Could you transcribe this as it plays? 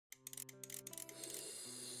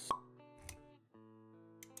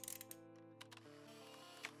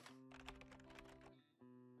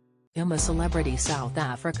I'm a Celebrity South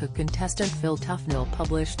Africa contestant Phil Tufnell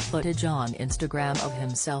published footage on Instagram of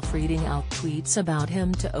himself reading out tweets about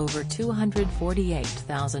him to over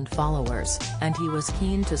 248,000 followers, and he was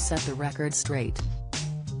keen to set the record straight.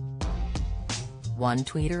 One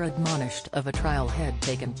tweeter admonished of a trial he'd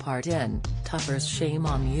taken part in, "Tuffers, shame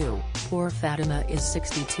on you, poor Fatima is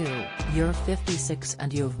 62, you're 56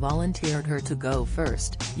 and you've volunteered her to go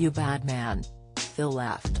first, you bad man." Phil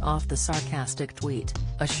laughed off the sarcastic tweet,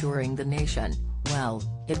 assuring the nation, "Well,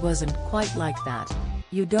 it wasn't quite like that.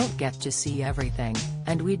 You don't get to see everything,"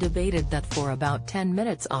 and we debated that for about 10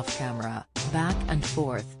 minutes off camera, back and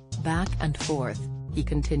forth, he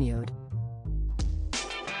continued.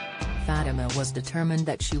 Fatima was determined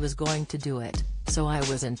that she was going to do it, so I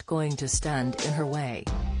wasn't going to stand in her way.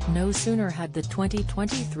 No sooner had the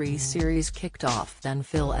 2023 series kicked off than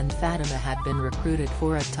Phil and Fatima had been recruited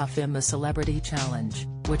for a tough I'm a Celebrity challenge,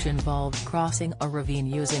 which involved crossing a ravine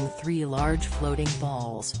using 3 large floating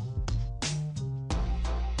balls.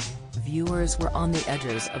 Viewers were on the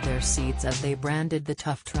edges of their seats as they branded the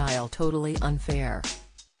tough trial totally unfair.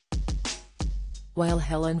 While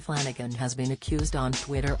Helen Flanagan has been accused on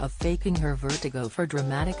Twitter of faking her vertigo for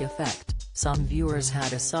dramatic effect, some viewers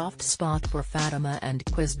had a soft spot for Fatima and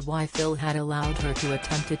quizzed why Phil had allowed her to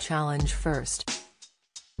attempt a challenge first.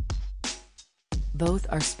 Both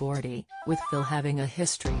are sporty, with Phil having a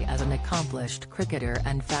history as an accomplished cricketer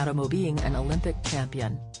and Fatima being an Olympic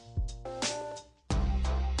champion.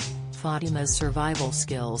 Fatima's survival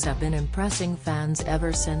skills have been impressing fans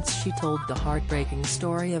ever since she told the heartbreaking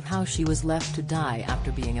story of how she was left to die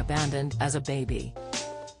after being abandoned as a baby.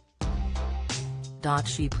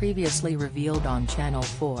 She previously revealed on Channel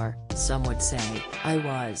 4, "Some would say, I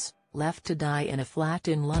was left to die in a flat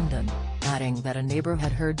in London," adding that a neighbour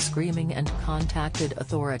had heard screaming and contacted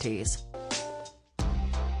authorities.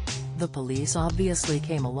 "The police obviously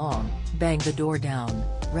came along, banged the door down,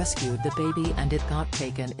 rescued the baby and it got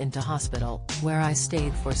taken into hospital, where I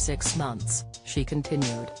stayed for 6 months," she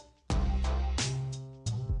continued.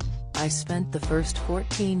 "I spent the first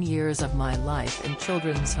 14 years of my life in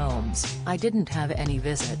children's homes. I didn't have any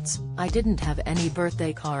visits, I didn't have any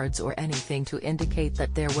birthday cards or anything to indicate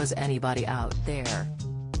that there was anybody out there.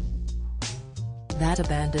 That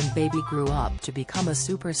abandoned baby grew up to become a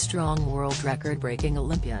super strong world record-breaking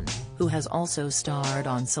Olympian, who has also starred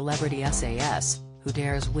on Celebrity SAS, Who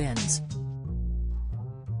Dares Wins."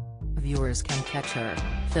 Viewers can catch her,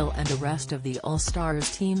 Phil and the rest of the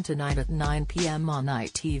All-Stars team tonight at 9 p.m. on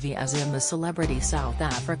ITV as I'm a Celebrity South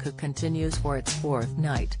Africa continues for its 4th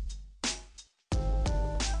night.